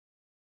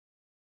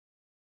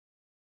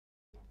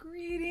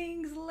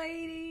Greetings,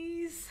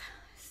 ladies.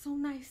 So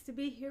nice to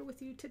be here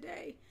with you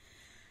today.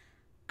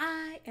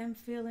 I am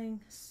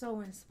feeling so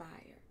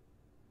inspired.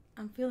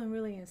 I'm feeling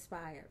really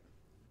inspired.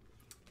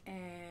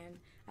 And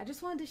I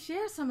just wanted to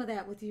share some of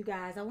that with you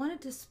guys. I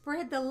wanted to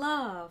spread the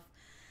love.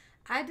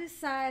 I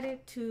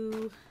decided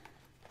to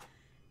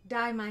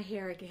dye my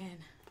hair again.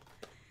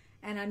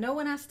 And I know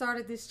when I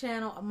started this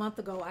channel a month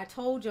ago, I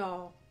told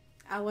y'all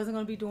I wasn't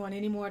going to be doing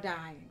any more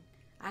dyeing.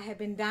 I have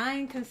been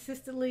dyeing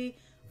consistently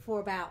for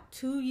about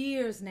 2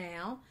 years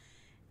now,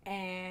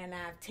 and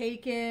I've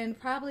taken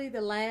probably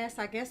the last,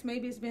 I guess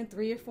maybe it's been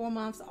 3 or 4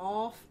 months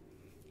off.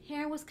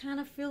 Hair was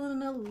kind of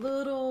feeling a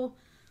little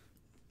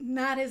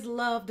not as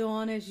loved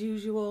on as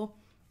usual,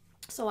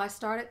 so I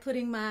started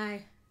putting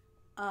my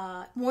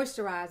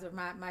moisturizer,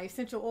 my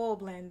essential oil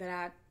blend that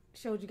I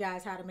showed you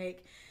guys how to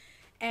make,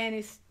 and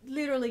it's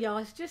literally, y'all,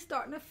 it's just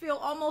starting to feel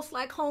almost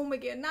like home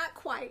again. Not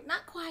quite,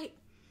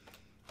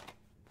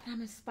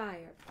 I'm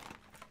inspired.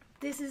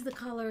 This is the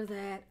color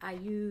that I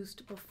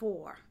used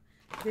before.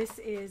 This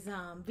is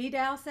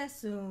Vidal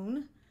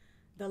Sassoon,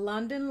 the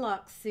London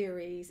Locs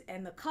series,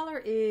 and the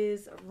color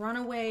is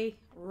Runaway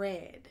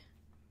Red.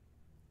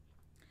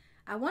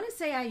 I want to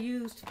say I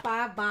used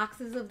 5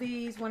 boxes of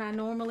these when I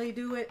normally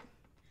do it.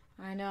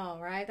 I know,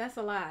 right? That's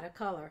a lot of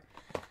color.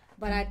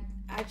 But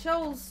I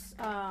chose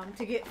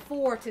to get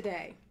 4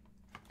 today,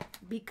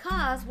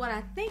 because what I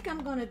think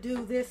I'm going to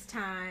do this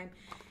time,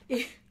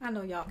 I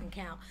know y'all can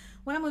count.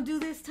 What I'm going to do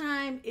this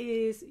time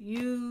is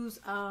use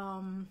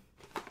a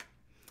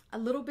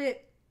little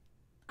bit.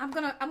 I'm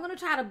gonna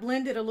try to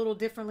blend it a little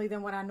differently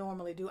than what I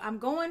normally do. I'm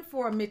going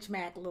for a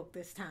mismatch look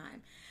this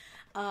time.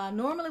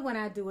 Normally when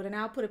I do it, and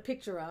I'll put a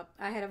picture up,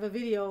 I have a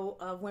video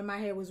of when my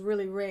hair was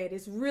really red.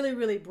 It's really,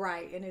 really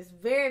bright, and it's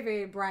very,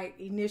 very bright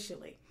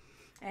initially.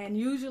 And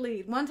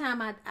usually, one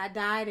time I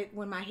dyed it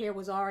when my hair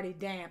was already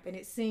damp, and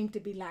it seemed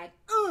to be like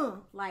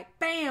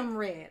bam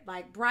red,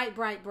 like bright,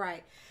 bright,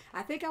 bright.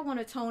 I think I want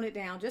to tone it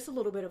down just a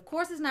little bit. Of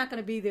course, it's not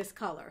going to be this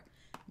color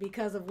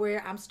because of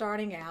where I'm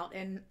starting out,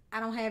 and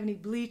I don't have any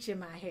bleach in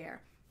my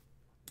hair.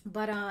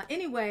 But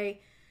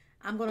anyway,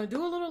 I'm going to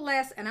do a little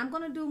less, and I'm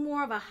going to do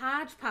more of a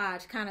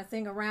hodgepodge kind of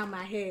thing around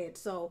my head.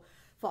 So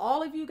for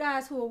all of you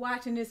guys who are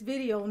watching this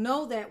video,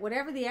 know that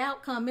whatever the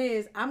outcome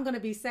is, I'm going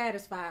to be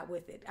satisfied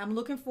with it. I'm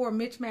looking for a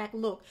mismatch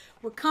look.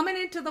 We're coming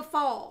into the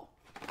fall,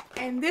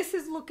 and this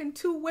is looking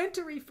too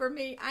wintry for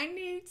me. I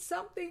need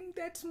something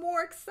that's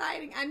more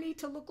exciting. I need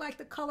to look like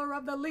the color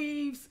of the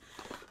leaves.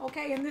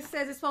 Okay, and this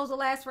says it's supposed to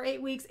last for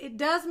 8 weeks. It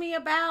does me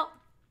about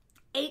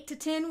 8 to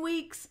 10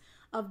 weeks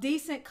of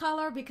decent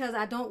color, because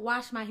I don't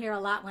wash my hair a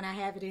lot when I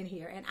have it in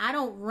here, and I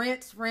don't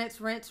rinse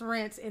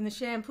in the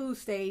shampoo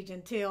stage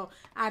until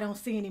I don't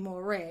see any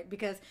more red,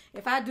 because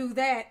if I do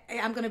that,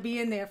 I'm going to be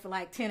in there for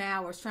like 10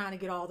 hours trying to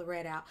get all the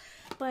red out.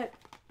 But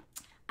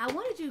I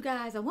wanted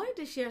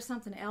to share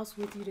something else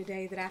with you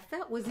today that I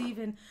felt was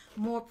even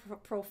more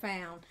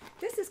profound.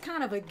 This is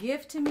kind of a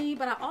gift to me,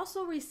 but I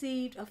also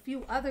received a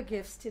few other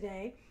gifts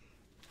today.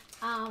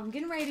 I'm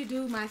getting ready to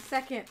do my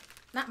second,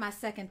 not my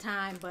second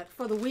time, but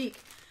for the week,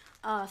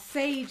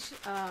 sage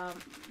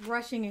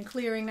brushing and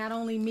clearing, not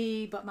only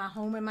me, but my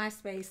home and my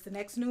space. The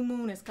next new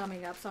moon is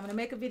coming up, so I'm going to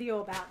make a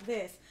video about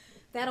this.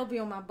 That'll be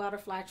on my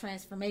Butterfly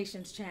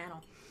Transformations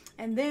channel.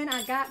 And then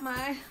I got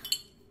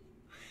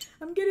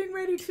I'm getting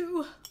ready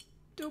to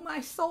do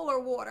my solar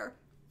water.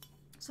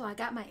 So I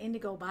got my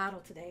indigo bottle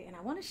today, and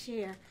I want to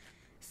share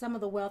some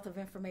of the wealth of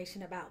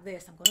information about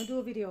this. I'm going to do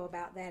a video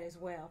about that as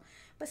well.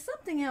 But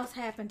something else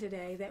happened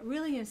today that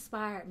really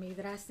inspired me,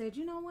 that I said,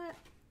 you know what?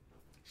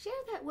 Share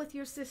that with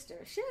your sister.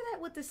 Share that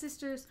with the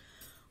sisters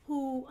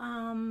who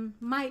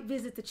might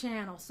visit the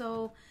channel.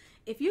 So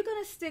if you're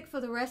going to stick for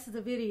the rest of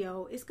the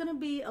video, it's going to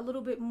be a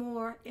little bit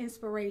more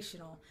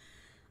inspirational.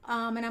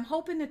 And I'm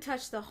hoping to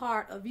touch the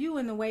heart of you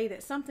in the way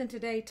that something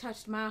today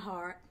touched my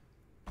heart,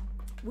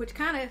 which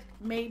kind of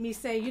made me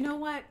say, you know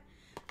what?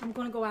 I'm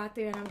going to go out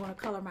there and I'm going to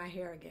color my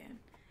hair again.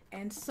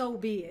 And so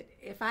be it.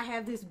 If I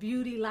have this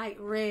beauty light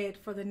red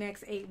for the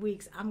next 8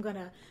 weeks, I'm going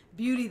to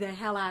beauty the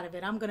hell out of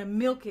it. I'm going to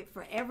milk it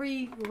for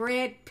every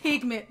red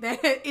pigment that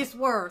it's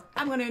worth.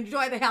 I'm going to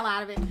enjoy the hell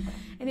out of it.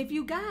 And if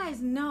you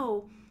guys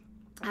know,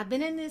 I've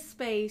been in this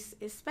space,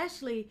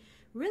 especially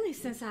really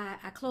since I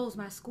closed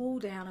my school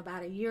down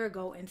about a year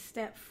ago and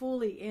stepped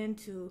fully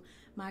into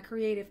my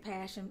creative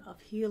passion of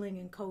healing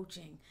and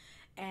coaching.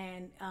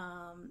 And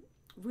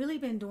really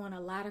been doing a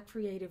lot of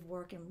creative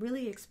work and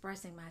really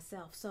expressing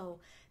myself.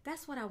 So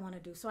that's what I want to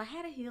do. So I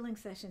had a healing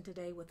session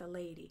today with a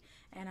lady,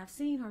 and I've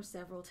seen her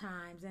several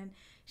times, and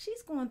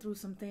she's going through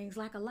some things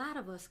like a lot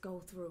of us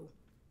go through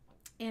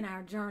in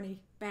our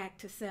journey back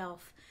to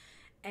self,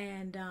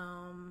 and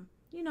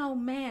you know,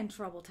 man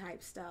trouble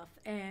type stuff.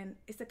 And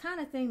it's the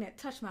kind of thing that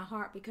touched my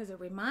heart, because it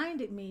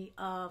reminded me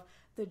of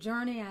the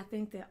journey I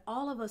think that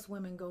all of us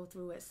women go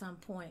through at some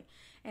point.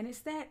 And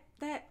it's that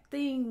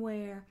thing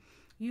where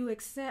you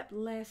accept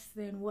less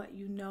than what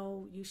you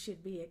know you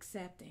should be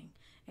accepting,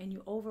 and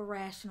you over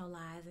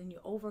rationalize and you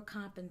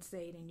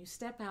overcompensate and you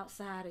step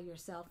outside of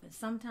yourself, and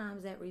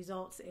sometimes that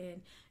results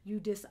in you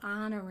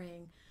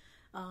dishonoring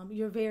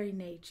your very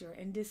nature,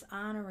 and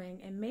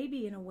dishonoring, and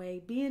maybe in a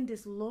way being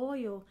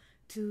disloyal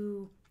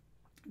to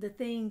the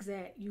things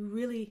that you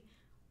really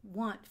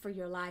want for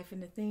your life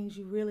and the things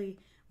you really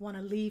want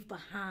to leave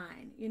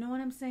behind. You know what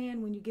I'm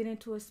saying? When you get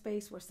into a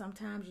space where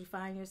sometimes you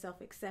find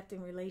yourself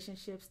accepting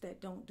relationships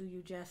that don't do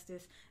you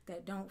justice,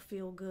 that don't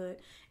feel good,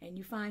 and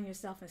you find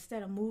yourself,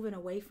 instead of moving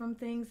away from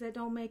things that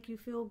don't make you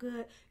feel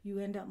good, you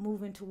end up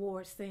moving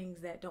towards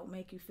things that don't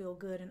make you feel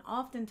good. And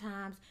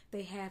oftentimes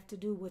they have to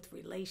do with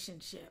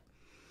relationship.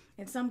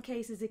 In some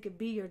cases, it could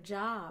be your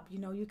job. You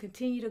know, you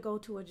continue to go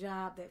to a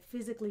job that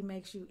physically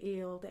makes you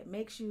ill, that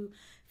makes you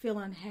feel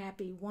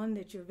unhappy, one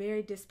that you're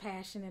very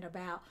dispassionate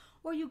about,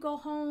 or you go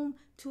home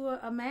to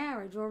a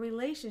marriage or a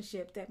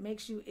relationship that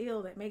makes you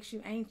ill, that makes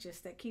you anxious,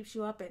 that keeps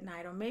you up at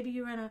night, or maybe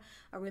you're in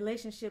a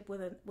relationship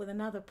with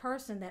another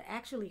person that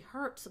actually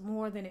hurts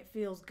more than it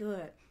feels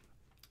good.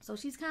 So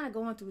she's kind of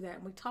going through that,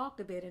 and we talked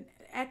a bit. And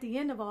at the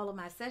end of all of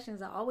my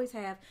sessions, I always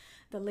have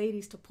the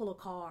ladies to pull a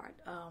card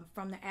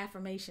from the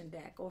affirmation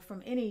deck, or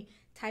from any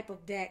type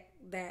of deck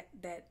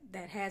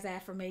that has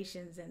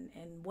affirmations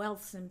and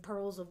wealths and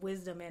pearls of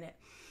wisdom in it.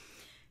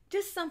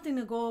 Just something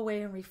to go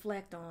away and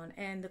reflect on.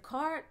 And the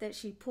card that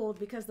she pulled,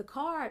 because the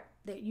card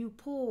that you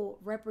pull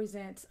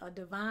represents a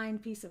divine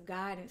piece of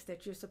guidance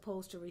that you're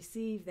supposed to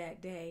receive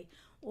that day,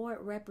 or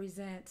it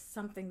represents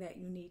something that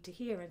you need to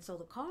hear. And so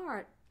the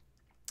card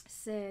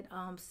said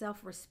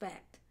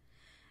self-respect.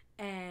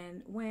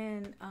 And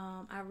when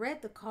I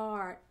read the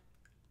card,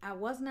 I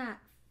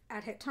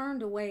had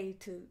turned away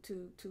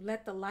to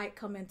let the light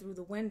come in through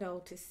the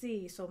window to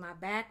see. So my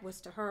back was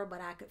to her,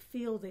 but I could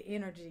feel the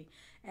energy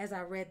as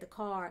I read the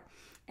card.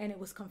 And it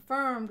was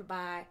confirmed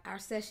by our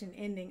session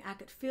ending. I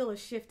could feel a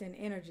shift in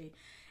energy.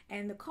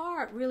 And the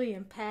card really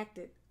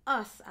impacted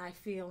us, I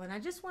feel. And I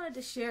just wanted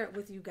to share it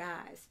with you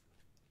guys.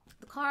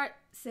 The card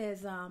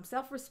says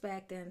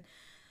self-respect, and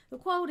the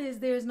quote is,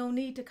 "There is no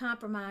need to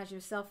compromise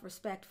your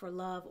self-respect for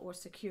love or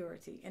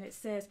security." And it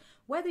says,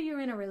 whether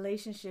you're in a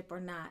relationship or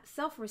not,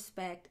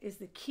 self-respect is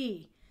the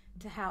key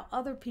to how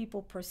other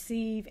people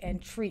perceive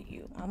and treat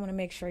you. I want to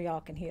make sure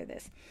y'all can hear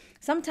this.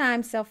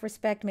 Sometimes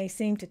self-respect may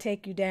seem to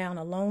take you down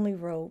a lonely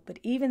road, but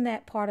even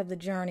that part of the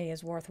journey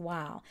is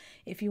worthwhile.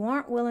 If you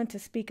aren't willing to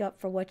speak up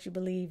for what you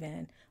believe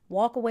in,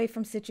 walk away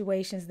from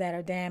situations that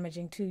are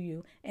damaging to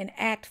you, and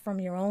act from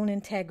your own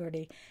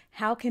integrity,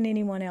 how can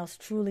anyone else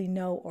truly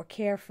know or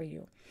care for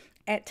you?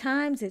 At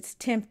times, it's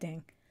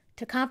tempting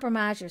to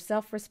compromise your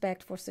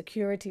self-respect for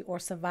security or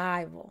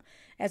survival.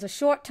 As a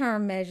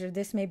short-term measure,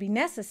 this may be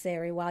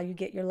necessary while you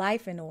get your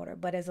life in order,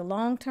 but as a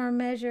long-term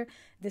measure,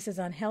 this is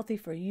unhealthy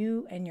for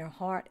you and your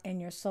heart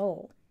and your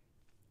soul.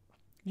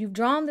 You've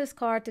drawn this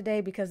card today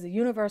because the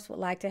universe would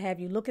like to have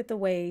you look at the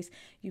ways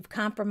you've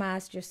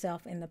compromised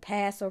yourself in the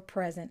past or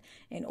present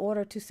in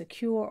order to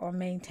secure or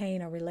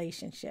maintain a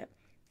relationship.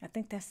 I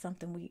think that's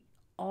something we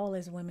all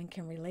as women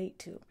can relate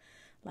to.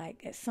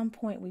 Like, at some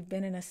point we've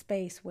been in a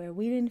space where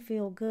we didn't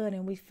feel good,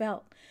 and we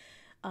felt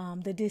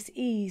the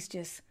dis-ease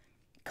just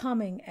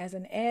coming as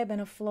an ebb and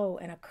a flow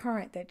and a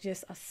current, that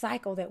just a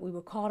cycle that we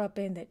were caught up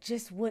in that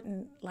just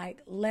wouldn't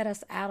let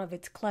us out of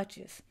its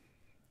clutches.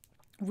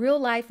 Real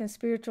life and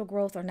spiritual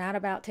growth are not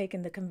about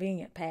taking the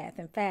convenient path.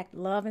 In fact,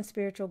 love and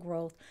spiritual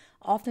growth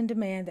often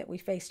demand that we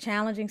face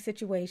challenging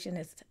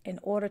situations in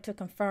order to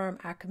confirm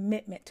our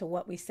commitment to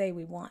what we say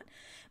we want.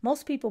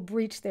 Most people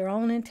breach their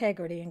own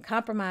integrity and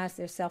compromise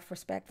their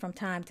self-respect from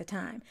time to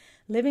time.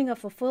 Living a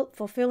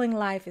fulfilling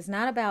life is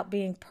not about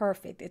being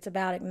perfect. It's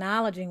about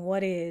acknowledging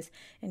what is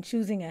and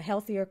choosing a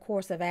healthier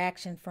course of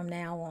action from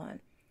now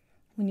on.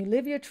 When you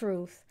live your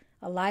truth,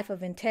 a life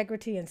of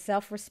integrity and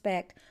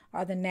self-respect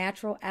are the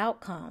natural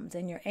outcomes,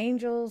 and your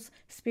angels,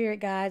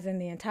 spirit guides,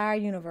 and the entire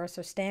universe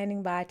are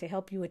standing by to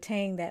help you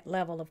attain that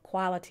level of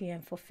quality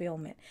and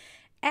fulfillment.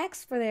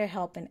 Ask for their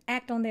help and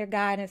act on their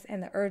guidance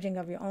and the urging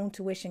of your own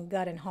tuition,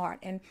 gut, and heart.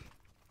 And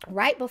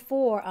right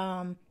before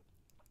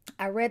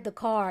I read the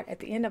card at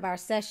the end of our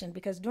session,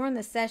 because during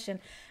the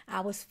session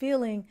I was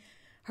feeling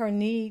her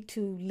need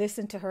to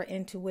listen to her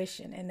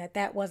intuition, and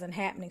that wasn't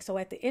happening. So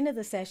at the end of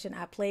the session,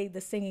 I played the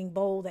singing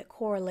bowl that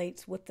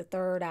correlates with the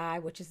third eye,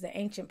 which is the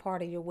ancient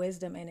part of your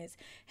wisdom, and it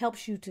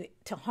helps you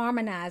to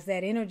harmonize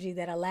that energy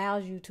that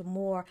allows you to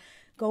more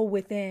go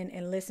within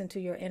and listen to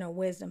your inner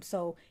wisdom.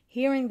 So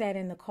hearing that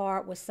in the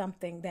card was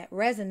something that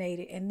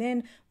resonated. And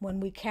then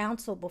when we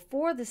counseled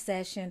before the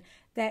session,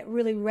 that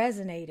really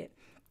resonated.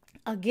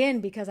 Again,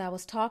 because I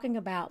was talking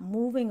about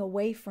moving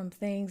away from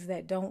things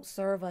that don't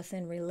serve us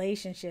in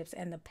relationships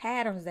and the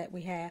patterns that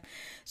we have.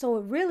 So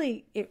it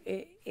really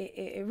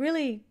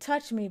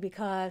touched me,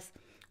 because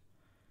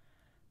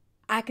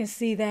I can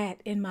see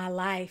that in my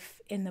life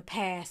in the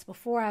past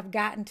before I've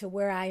gotten to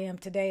where I am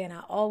today. And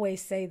I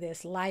always say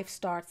this, life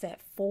starts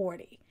at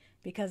 40,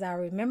 because I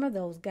remember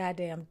those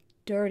goddamn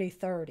dirty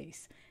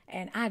 30s,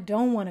 and I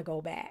don't want to go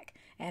back.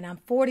 and I'm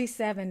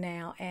 47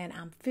 now, and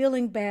I'm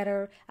feeling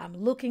better, I'm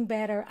looking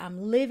better,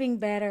 I'm living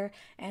better,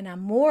 and I'm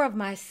more of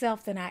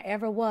myself than I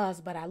ever was.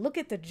 But I look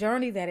at the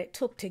journey that it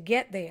took to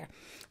get there.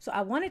 So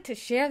I wanted to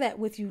share that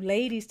with you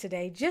ladies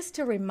today, just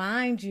to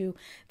remind you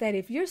that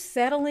if you're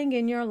settling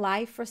in your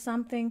life for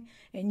something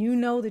and you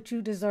know that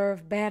you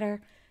deserve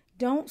better,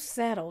 don't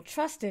settle.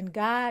 Trust in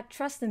God,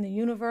 trust in the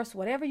universe,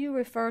 whatever you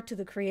refer to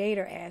the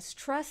Creator as.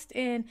 Trust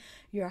in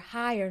your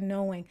higher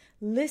knowing.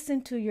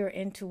 Listen to your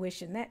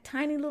intuition, that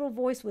tiny little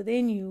voice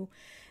within you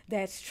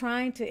that's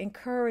trying to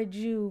encourage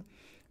you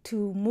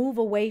to move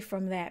away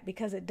from that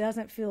because it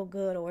doesn't feel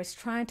good, or it's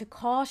trying to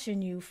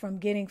caution you from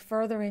getting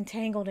further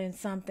entangled in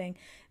something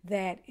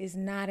that is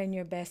not in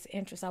your best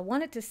interest. I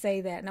wanted to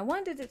say that, and I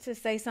wanted to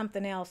say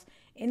something else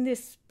in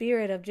this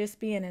spirit of just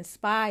being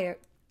inspired.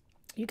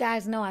 You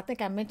guys know, I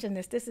think I mentioned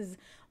this. This is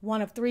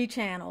one of 3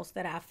 channels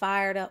that I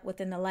fired up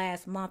within the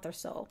last month or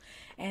so.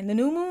 And the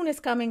new moon is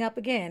coming up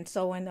again.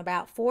 So in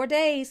about 4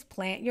 days,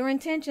 plant your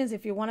intentions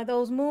if you're one of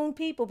those moon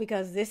people,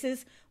 because this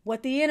is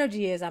what the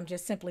energy is. I'm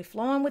just simply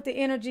flowing with the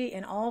energy,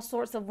 and all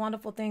sorts of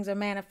wonderful things are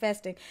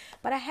manifesting.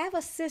 But I have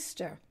a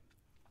sister,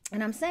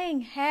 and I'm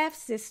saying half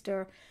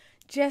sister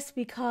just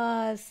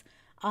because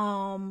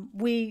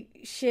we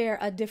share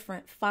a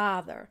different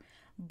father.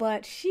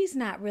 But she's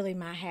not really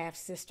my half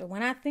sister.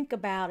 When I think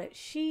about it,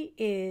 she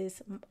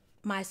is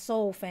my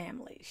soul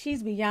family.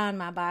 She's beyond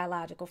my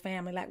biological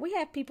family. Like, we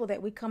have people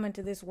that we come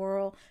into this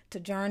world to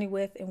journey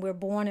with, and we're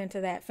born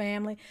into that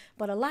family.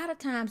 But a lot of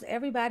times,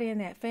 everybody in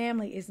that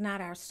family is not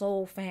our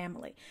soul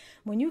family.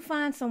 When you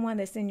find someone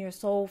that's in your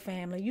soul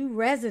family, you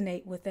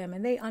resonate with them,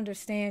 and they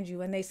understand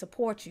you, and they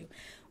support you.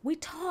 We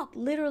talk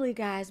literally,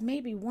 guys,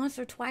 maybe once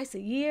or twice a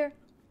year.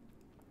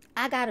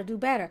 I got to do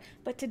better.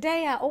 But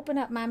today, I opened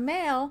up my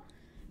mail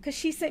because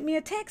she sent me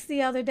a text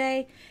the other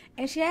day,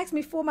 and she asked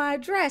me for my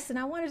address. And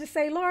I wanted to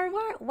say, Lauren,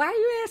 why are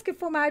you asking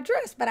for my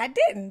address? But I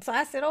didn't. So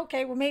I said,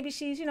 okay, well, maybe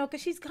she's,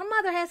 because her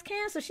mother has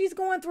cancer. She's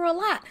going through a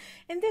lot.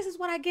 And this is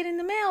what I get in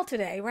the mail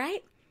today,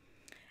 right?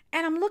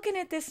 And I'm looking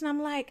at this, and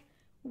I'm like,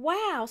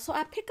 wow. So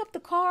I pick up the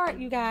card,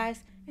 you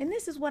guys, and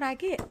this is what I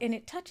get. And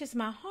it touches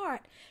my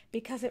heart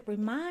because it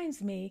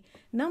reminds me,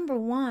 number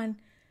one,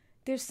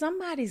 there's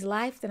somebody's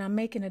life that I'm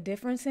making a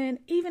difference in,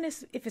 even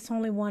if it's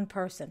only one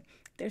person.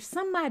 There's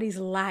somebody's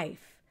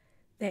life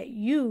that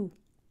you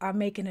are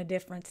making a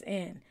difference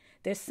in.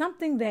 There's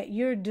something that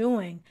you're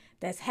doing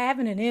that's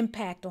having an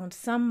impact on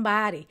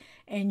somebody,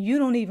 and you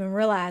don't even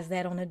realize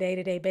that on a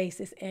day-to-day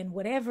basis. And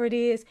whatever it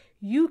is,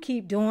 you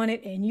keep doing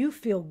it, and you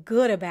feel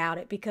good about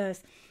it,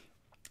 because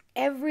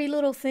every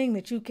little thing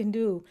that you can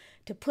do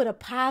to put a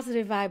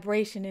positive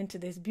vibration into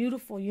this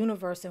beautiful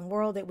universe and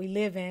world that we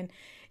live in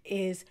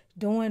is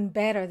doing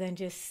better than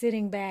just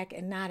sitting back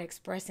and not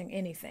expressing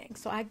anything.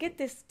 So I get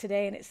this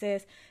today, and it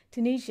says,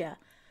 Tanisha,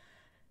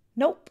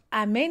 nope,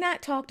 I may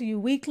not talk to you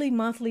weekly,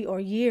 monthly, or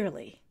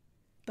yearly,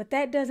 but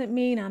that doesn't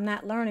mean I'm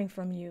not learning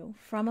from you.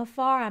 From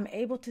afar, I'm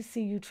able to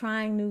see you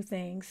trying new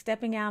things,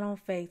 stepping out on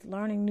faith,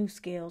 learning new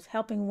skills,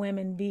 helping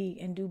women be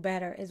and do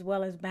better, as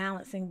well as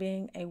balancing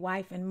being a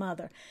wife and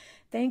mother.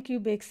 Thank you,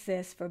 big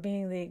sis, for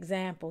being the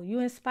example. You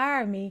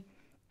inspire me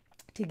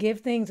to give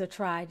things a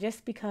try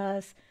just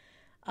because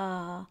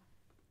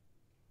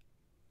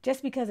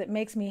it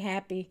makes me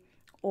happy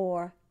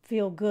or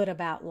feel good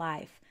about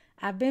life.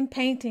 I've been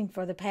painting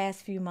for the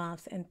past few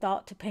months and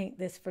thought to paint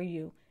this for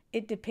you.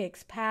 It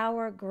depicts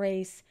power,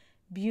 grace,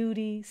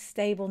 beauty,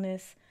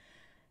 stableness,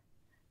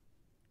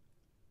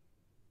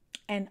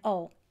 and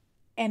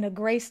a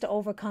grace to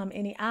overcome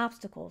any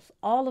obstacles,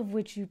 all of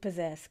which you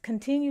possess.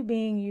 Continue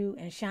being you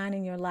and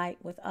shining your light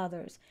with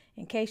others.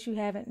 In case you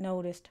haven't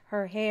noticed,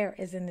 her hair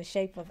is in the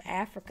shape of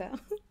Africa.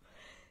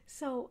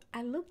 So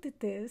I looked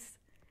at this,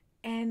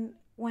 and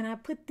when I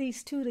put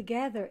these two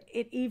together,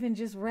 it even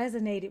just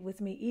resonated with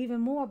me even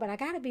more. But I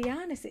got to be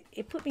honest,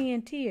 it put me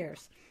in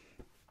tears,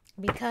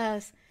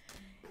 because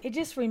it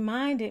just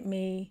reminded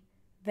me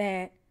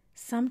that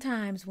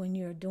sometimes when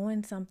you're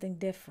doing something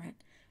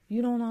different,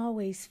 you don't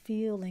always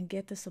feel and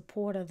get the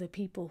support of the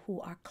people who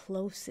are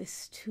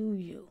closest to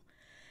you,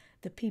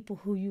 the people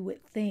who you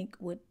would think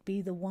would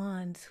be the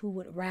ones who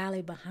would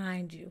rally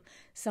behind you.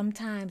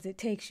 Sometimes it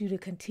takes you to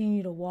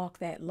continue to walk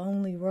that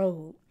lonely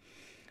road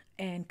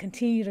and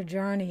continue to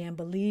journey and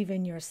believe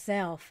in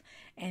yourself,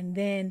 and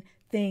then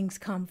things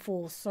come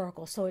full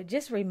circle. So it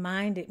just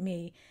reminded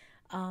me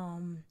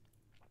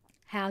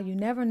how you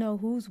never know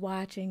who's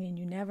watching, and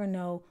you never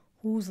know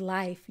whose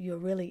life you're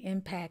really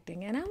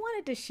impacting. And I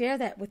wanted to share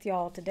that with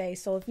y'all today.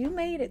 So if you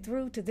made it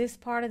through to this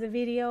part of the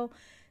video,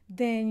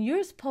 then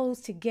you're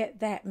supposed to get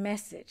that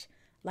message.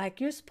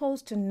 Like, you're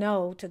supposed to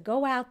know to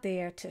go out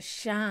there, to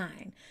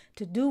shine,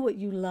 to do what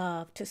you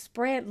love, to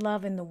spread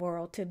love in the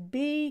world, to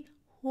be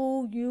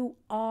who you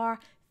are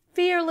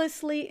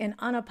fearlessly and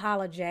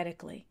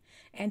unapologetically,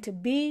 and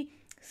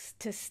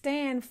to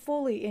stand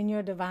fully in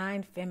your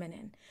divine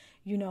feminine.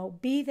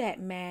 Be that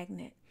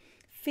magnet.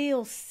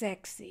 Feel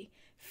sexy.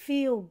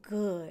 Feel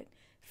good.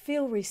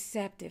 Feel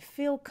receptive.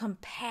 Feel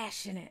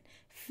compassionate.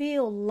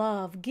 Feel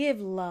love, give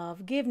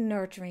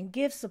nurturing,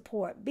 give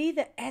support. Be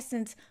the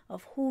essence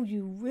of who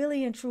you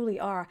really and truly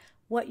are,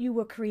 what you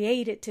were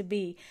created to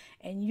be.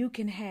 And you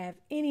can have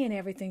any and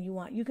everything you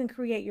want. You can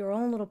create your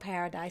own little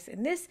paradise.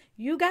 And this,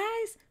 you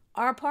guys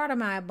are a part of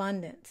my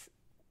abundance.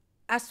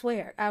 I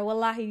swear,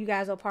 wallahi, you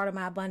guys are part of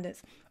my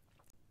abundance.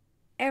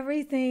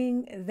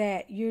 Everything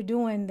that you're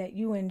doing that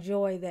you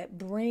enjoy that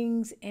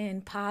brings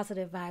in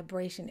positive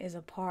vibration is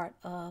a part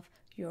of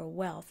your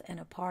wealth and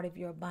a part of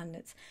your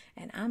abundance.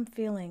 And I'm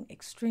feeling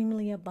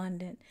extremely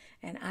abundant,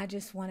 and I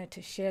just wanted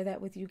to share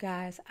that with you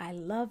guys. I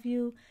love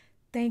you.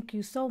 Thank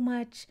you so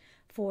much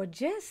for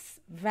just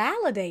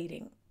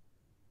validating,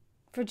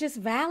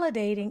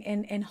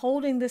 and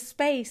holding the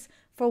space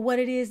for what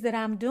it is that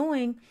I'm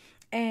doing.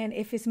 And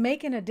if it's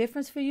making a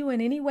difference for you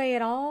in any way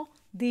at all,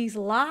 these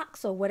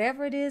locks or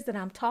whatever it is that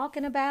I'm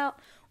talking about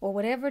or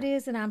whatever it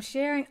is that I'm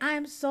sharing, I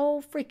am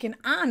so freaking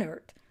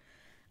honored.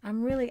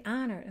 I'm really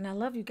honored, and I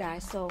love you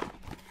guys. So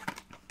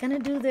gonna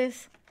do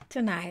this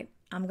tonight.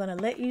 I'm gonna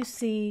let you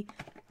see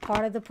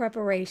part of the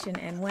preparation,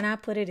 and when I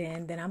put it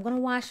in, then I'm gonna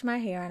wash my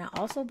hair. And I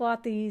also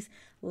bought these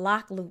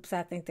lock loops,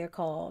 I think they're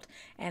called,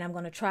 and I'm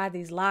gonna try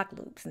these lock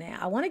loops. Now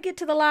I want to get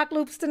to the lock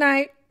loops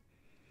tonight.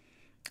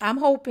 I'm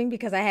hoping,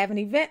 because I have an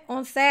event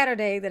on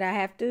Saturday that I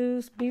have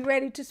to be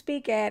ready to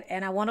speak at,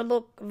 and I want to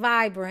look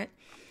vibrant.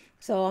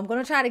 So I'm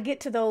going to try to get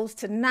to those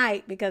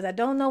tonight, because I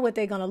don't know what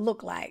they're going to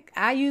look like.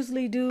 I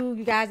usually do,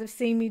 you guys have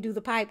seen me do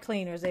the pipe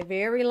cleaners. They're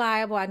very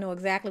reliable. I know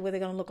exactly what they're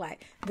going to look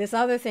like. This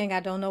other thing, I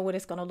don't know what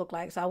it's going to look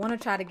like. So I want to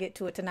try to get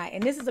to it tonight.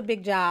 And this is a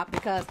big job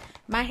because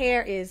my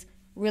hair is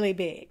really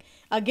big.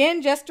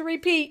 Again, just to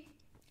repeat,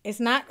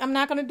 I'm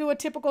not going to do a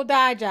typical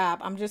dye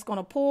job. I'm just going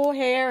to pull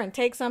hair and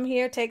take some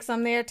here, take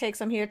some there, take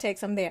some here, take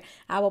some there.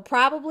 I will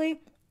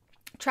probably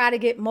try to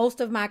get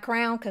most of my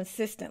crown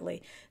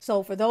consistently.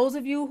 So for those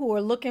of you who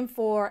are looking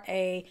for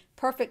a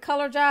perfect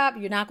color job,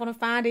 you're not going to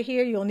find it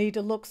here. You'll need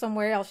to look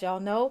somewhere else. Y'all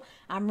know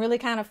I'm really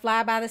kind of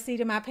fly by the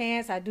seat of my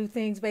pants. I do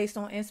things based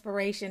on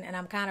inspiration, and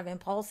I'm kind of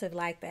impulsive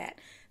like that.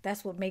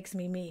 That's what makes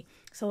me me.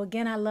 So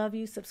again, I love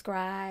you.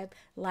 Subscribe,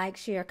 like,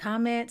 share,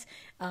 comment.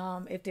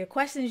 If there are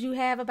questions you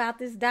have about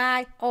this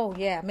dye, oh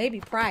yeah, maybe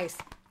price.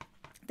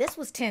 This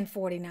was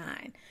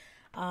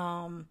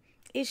 $10.49.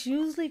 It's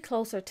usually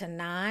closer to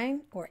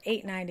 $9 or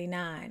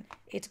 $8.99.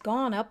 It's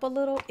gone up a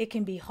little. It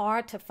can be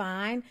hard to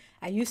find.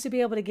 I used to be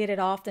able to get it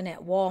often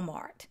at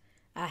Walmart.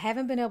 I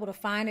haven't been able to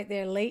find it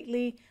there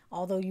lately,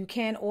 although you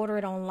can order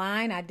it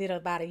online. I did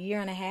about 1.5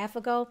 years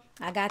ago.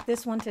 I got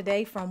this one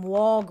today from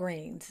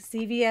Walgreens.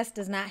 CVS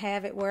does not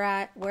have it where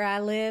I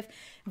live.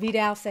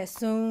 Vidal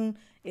Sassoon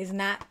is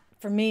not,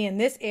 for me in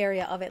this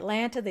area of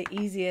Atlanta, the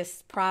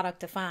easiest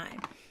product to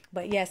find.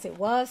 But yes, it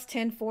was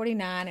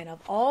 $10.49, and of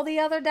all the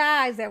other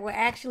dyes that were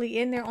actually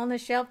in there on the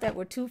shelf that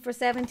were 2 for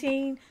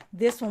 $17,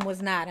 this one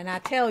was not. And I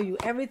tell you,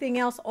 everything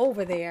else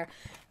over there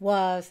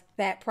was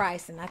that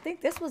price. And I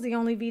think this was the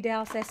only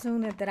Vidal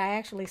Sassoon that I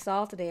actually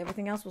saw today.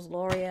 Everything else was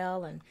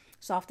L'Oreal and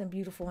Soft and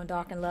Beautiful and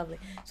Dark and Lovely.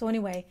 So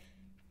anyway,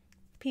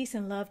 peace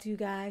and love to you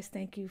guys.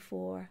 Thank you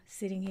for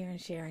sitting here and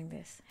sharing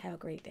this. Have a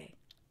great day.